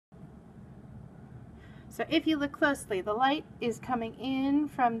So if you look closely, the light is coming in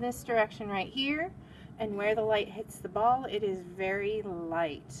from this direction right here, and where the light hits the ball, it is very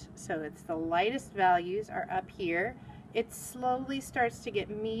light. So it's the lightest values are up here. It slowly starts to get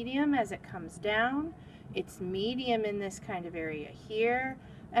medium as it comes down. It's medium in this kind of area here,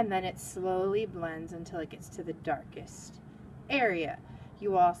 and then it slowly blends until it gets to the darkest area.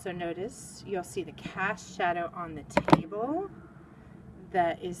 You also notice, you'll see the cast shadow on the table.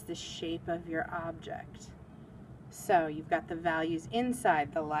 That is the shape of your object. So you've got the values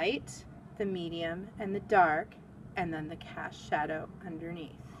inside, the light, the medium, and the dark, and then the cast shadow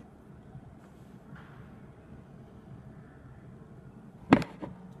underneath.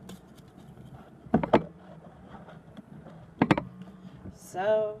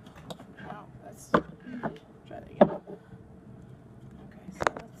 So